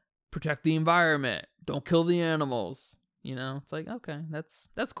 it's protect the environment, don't kill the animals. It's like, okay,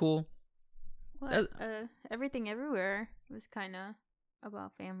 that's cool. Well, Everything Everywhere was kind of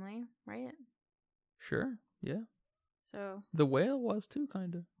about family, right? Sure, yeah. So The Whale was too,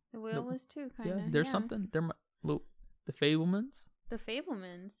 kind of. The Whale was too, kind of. Yeah, there's something. The Fablemans. The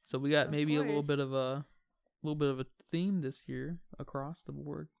Fablemans. So we got Of maybe a little course. bit of a theme this year across the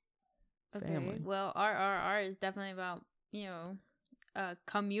board. Okay. Family. Well, RRR is definitely about, a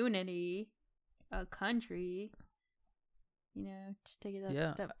community, a country. Just take it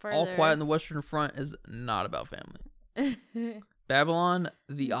that step further. All Quiet on the Western Front is not about family. Babylon,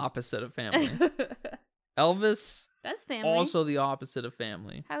 the opposite of family. Elvis, That's family. also the opposite of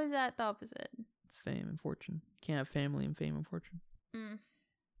family. How is that the opposite? It's fame and fortune. Can't have family and fame and fortune. Mm.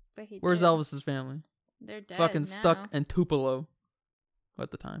 But he Where's did. Elvis's family? They're dead Fucking now. stuck in Tupelo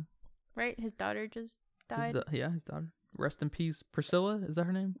at the time. Right? His daughter just died. His daughter. Rest in peace. Priscilla, is that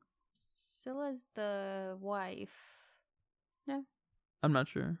her name? Scylla's the wife. No? I'm not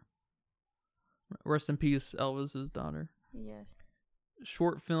sure. Rest in peace, Elvis's daughter. Yes.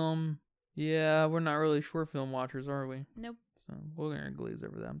 Short film. Yeah, we're not really short film watchers, are we? Nope. So we're gonna glaze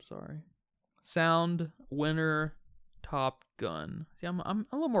over that. I'm sorry. Sound winner, Top Gun. See, I'm a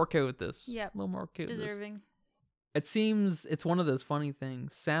little more okay with this. Yeah. A little more okay with this. Deserving. It seems it's one of those funny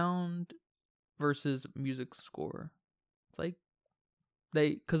things. Sound versus music score. It's like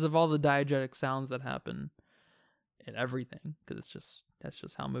because of all the diegetic sounds that happen and everything. Because that's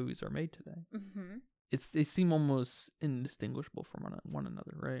just how movies are made today. Mm-hmm. They seem almost indistinguishable from one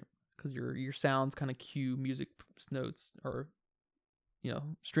another, right? Because your sounds kind of cue music notes or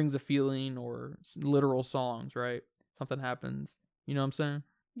strings of feeling or literal songs, right? Something happens, you know what I'm saying?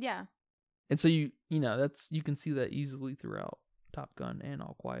 Yeah. And so you can see that easily throughout Top Gun and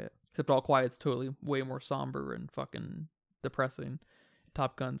All Quiet. Except All Quiet's totally way more somber and fucking depressing.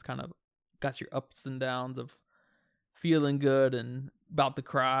 Top Gun's kind of got your ups and downs of feeling good and about to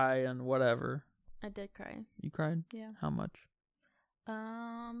cry and whatever. I did cry. You cried? Yeah. How much?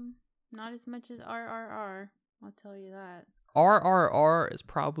 Not as much as RRR. I'll tell you that. RRR is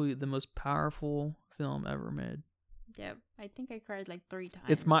probably the most powerful film ever made. Yeah, I think I cried like 3 times.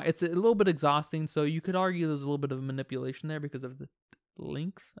 It's a little bit exhausting, so you could argue there's a little bit of manipulation there because of the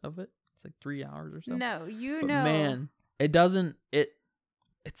length of it. It's like 3 hours or so. No, but man, it doesn't. It's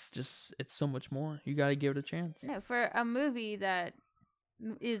so much more. You got to give it a chance. No, for a movie that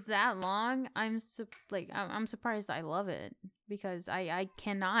is that long, I'm surprised I love it because I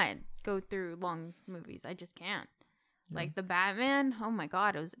cannot go through long movies. I just can't. Yeah. Like the Batman, oh my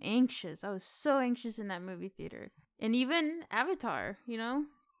god, I was anxious. I was so anxious in that movie theater. And even Avatar,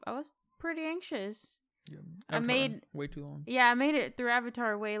 I was pretty anxious. Yeah, Avatar, I made way too long. Yeah, I made it through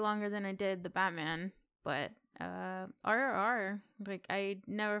Avatar way longer than I did the Batman. But RRR, like I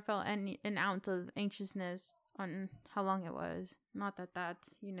never felt an ounce of anxiousness on how long it was. Not that that's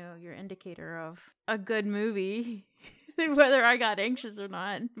your indicator of a good movie, whether I got anxious or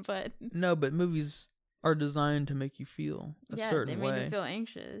not. But no, but movies are designed to make you feel a certain way. Yeah, they made me feel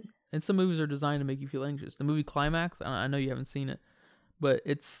anxious. And some movies are designed to make you feel anxious. The movie Climax, I know you haven't seen it, but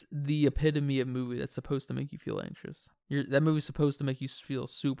it's the epitome of movie that's supposed to make you feel anxious. That movie's supposed to make you feel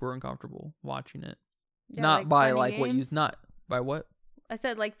super uncomfortable watching it. Yeah, not by like games? What you not by what? I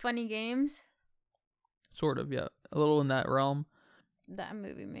said like funny games. Sort of, yeah. A little in that realm. That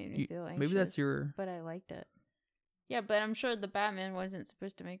movie made me feel anxious. Maybe that's but I liked it. Yeah, but I'm sure the Batman wasn't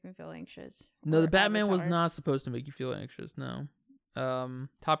supposed to make me feel anxious. No, the Batman was not supposed to make you feel anxious, no.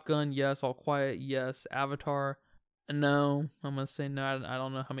 Top Gun, yes. All Quiet, yes. Avatar, no. I'm gonna say no. I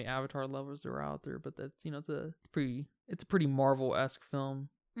don't know how many Avatar lovers there are out there, but that's it's a pretty Marvel-esque film.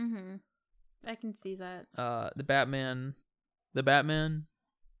 Mm-hmm. I can see that. The Batman,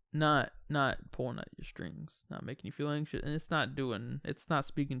 not pulling at your strings, not making you feel anxious, and it's not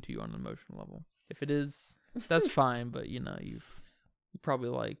speaking to you on an emotional level. If it is, that's fine, but you probably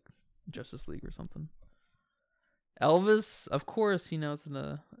like Justice League or something. Elvis, of course, it's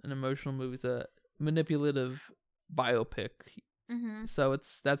an emotional movie. It's a manipulative biopic. Mm-hmm. So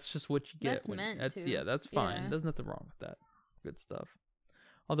that's just what you get. That's fine. Yeah. There's nothing wrong with that. Good stuff.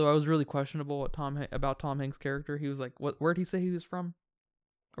 Although I was really questionable about Tom Hanks' character. He was like, where'd he say he was from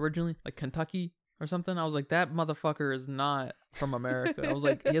originally? Like Kentucky or something? I was like, that motherfucker is not from America. I was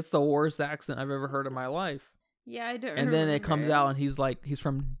like, it's the worst accent I've ever heard in my life. Yeah, I don't. And then it comes out and he's like, he's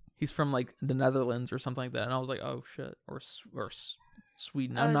from like the Netherlands or something like that. And I was like, oh shit, or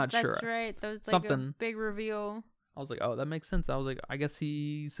Sweden. I'm not sure. That's right. That was like something. A big reveal. I was like, oh, that makes sense. I was like, I guess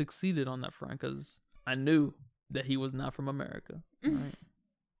he succeeded on that front because I knew that he was not from America. All right.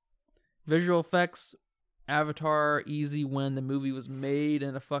 Visual effects, Avatar, easy win. The movie was made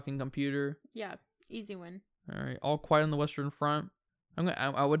in a fucking computer. Yeah, easy win. All right, All Quiet on the Western Front.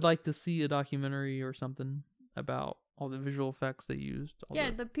 I would like to see a documentary or something about all the visual effects they used.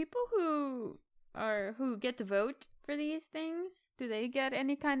 The people who get to vote for these things, do they get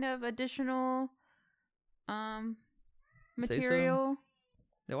any kind of additional material? So.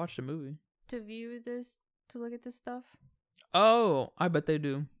 They watched the movie to view this, to look at this stuff. Oh, I bet they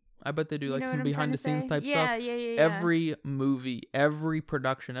do. Like some behind the scenes type stuff. Yeah. Every movie, every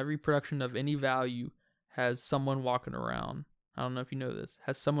production of any value has someone walking around. I don't know if you know this.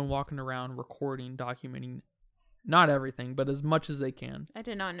 Has someone walking around recording, documenting, not everything, but as much as they can. I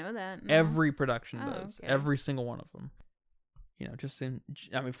did not know that. No. Every production does. Okay. Every single one of them.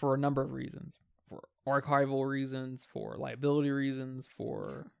 For a number of reasons. For archival reasons, for liability reasons,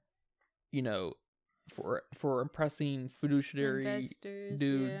 for you know, for impressing fiduciary Investors,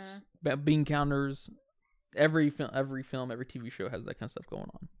 dudes, bean counters. Every film, every TV show has that kind of stuff going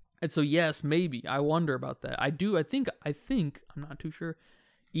on. And so yes, maybe I wonder about that. I think I'm not too sure.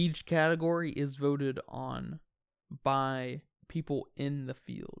 Each category is voted on by people in the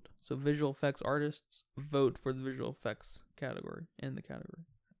field. So visual effects artists vote for the visual effects category in the category.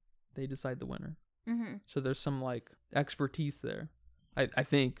 They decide the winner. Mm-hmm. So there's some like expertise there. I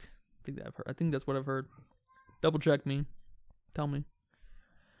think that's what I've heard. Double check me. Tell me.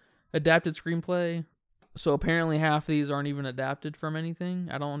 Adapted screenplay. So apparently half of these aren't even adapted from anything.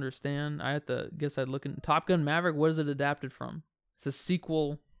 I don't understand. I'd look in Top Gun Maverick. What is it adapted from? It's a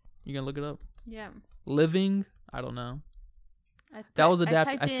sequel. You gonna look it up? Yeah. Living. I don't know. That was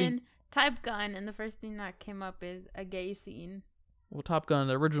adapted. I typed in Top Gun, and the first thing that came up is a gay scene. Well, Top Gun,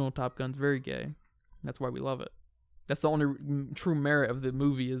 the original Top Gun's very gay. That's why we love it. That's the only true merit of the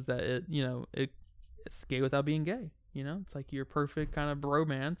movie is that it's gay without being gay. You know, it's like your perfect kind of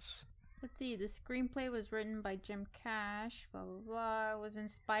bromance. Let's see. The screenplay was written by Jim Cash. Blah blah blah. It was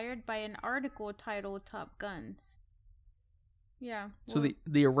inspired by an article titled "Top Guns." Yeah. Well, so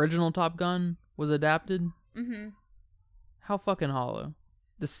the original Top Gun was adapted. Mm-hmm. How fucking hollow.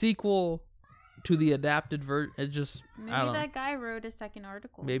 The sequel to the adapted version. It just maybe that guy wrote a second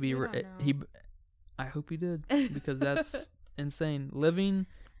article. Maybe I hope he did because that's insane. Living.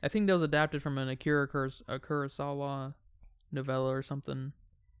 I think that was adapted from an Akira Kurosawa novella or something.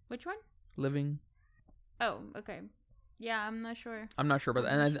 Which one? Living. Oh, okay. Yeah, I'm not sure. I'm not sure about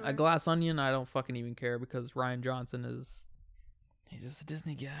that. And a Glass Onion, I don't fucking even care because Rian Johnson he's just a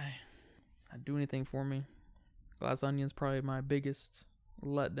Disney guy. I'd do anything for me. Glass Onion's probably my biggest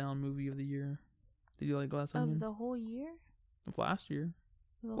letdown movie of the year. Did you like Glass Onion? Of the whole year? Of last year.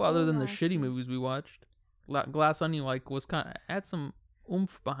 Well, other than the shitty movies we watched. Glass Onion was had some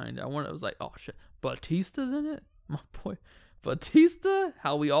oomph behind it. I was like, oh shit, Batista's in it? My boy. Batista?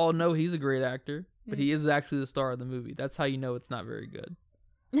 How we all know he's a great actor, but he is actually the star of the movie. That's how you know it's not very good.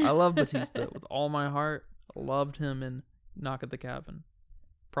 I love Batista with all my heart. I loved him in Knock at the Cabin.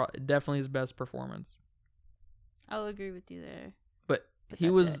 Definitely his best performance. I'll agree with you there. But he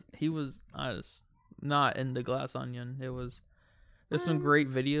was I was not into Glass Onion. There's some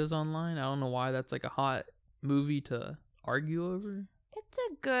great videos online. I don't know why that's like a hot movie to argue over. It's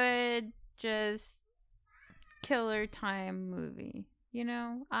a good just killer time movie. You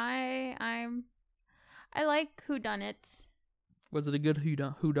know, I like whodunits. Was it a good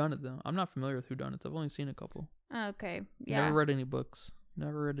whodunit though? I'm not familiar with whodunits. I've only seen a couple. Okay, yeah. Never read any books.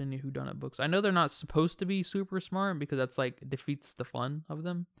 Never read any whodunit books. I know they're not supposed to be super smart because that's like defeats the fun of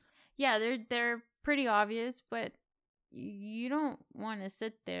them. Yeah, they're pretty obvious, but you don't want to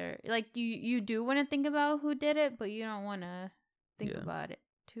sit there. Like you do want to think about who did it, but you don't want to think about it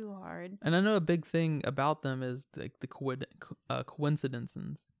too hard. And I know a big thing about them is like the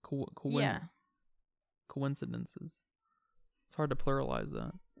coincidences. Coincidences. It's hard to pluralize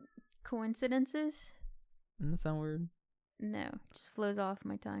that. Coincidences? Doesn't that sound weird? No, it just flows off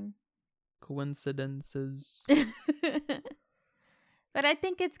my tongue. Coincidences. But I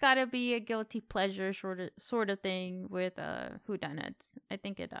think it's got to be a guilty pleasure sort of thing with whodunits. I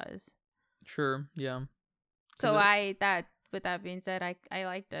think it does. Sure, yeah. So with that being said, I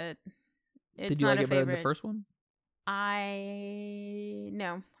liked it. Did you like it better than the first one?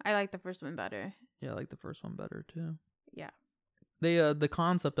 No, I like the first one better. Yeah, I like the first one better too. Yeah. They the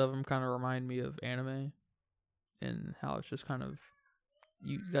concept of them kind of remind me of anime, and how it's just kind of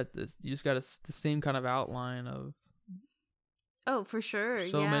you just got the same kind of outline of. Oh, for sure.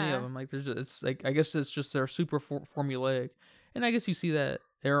 So many of them. Like it's like I guess it's just they're super formulaic, and I guess you see that.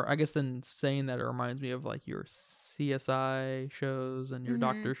 I guess in saying that it reminds me of like your CSI shows and your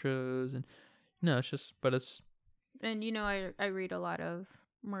doctor shows, and no, it's just it's. And I read a lot of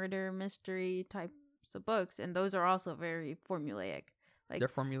murder mystery types of books, and those are also very formulaic. Like they're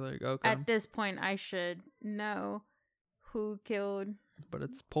formulaic. Okay. At this point, I should know who killed. But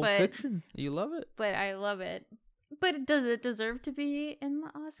it's Pulp Fiction. You love it. But I love it. But does it deserve to be in the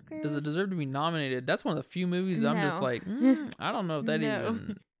Oscars? Does it deserve to be nominated? That's one of the few movies I'm just like, I don't know if that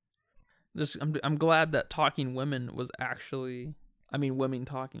even. I'm glad that Talking Women was actually, Women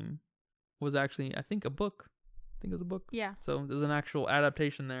Talking was actually, I think, a book. I think it was a book. Yeah. So there's an actual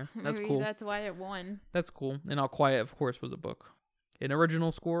adaptation there. That's Maybe cool. That's why it won. That's cool. And All Quiet, of course, was a book. An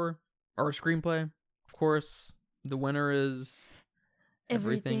original score or a screenplay, of course. The winner is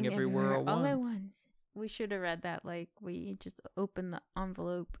Everything Everywhere All at Once. We should have read that like we just opened the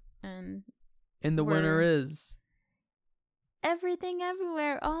envelope and the winner is Everything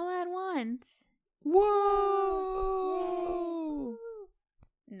Everywhere All at Once. Whoa!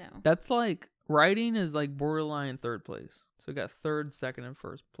 No. That's like, writing is like borderline third place. So it got third, second, and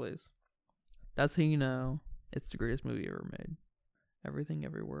first place. That's how you know it's the greatest movie ever made. Everything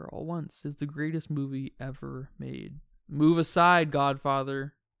Everywhere All Once is the greatest movie ever made. Move aside,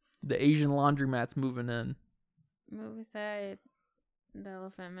 Godfather. The Asian laundromat's moving in. Move aside, the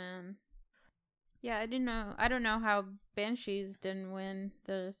Elephant Man. Yeah, I don't know how Banshees didn't win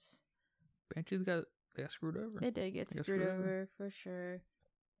this. Banshees got screwed over. It did get screwed over for sure.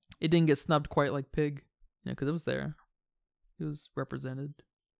 It didn't get snubbed quite like Pig. Yeah, because it was there. It was represented.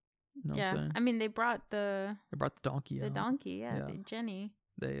 You know what I'm saying? I mean, they brought the donkey out. The donkey, yeah. Jenny.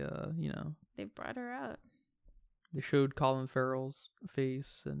 They, They brought her out. They showed Colin Farrell's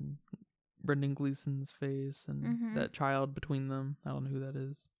face and Brendan Gleeson's face and that child between them. I don't know who that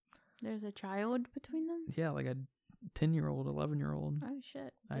is. There's a child between them? Yeah, like a 10-year-old, 11-year-old. Oh,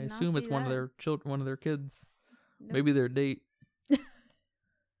 shit. I assume it's one of their one of their kids. Nope. Maybe their date.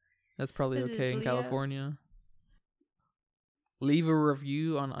 That's probably okay in California. Leave a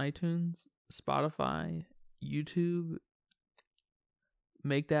review on iTunes, Spotify, YouTube.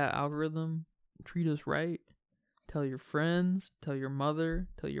 Make that algorithm treat us right. Tell your friends, tell your mother,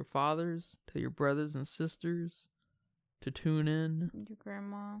 tell your fathers, tell your brothers and sisters to tune in. Your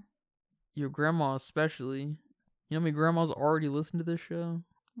grandma. Your grandma especially. You know how many grandmas already listen to this show?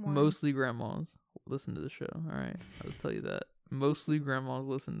 One. Mostly grandmas listen to the show. Alright, I'll just tell you that. Mostly grandmas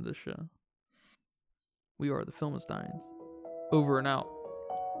listen to this show. We are the Filmesteins. Over and out.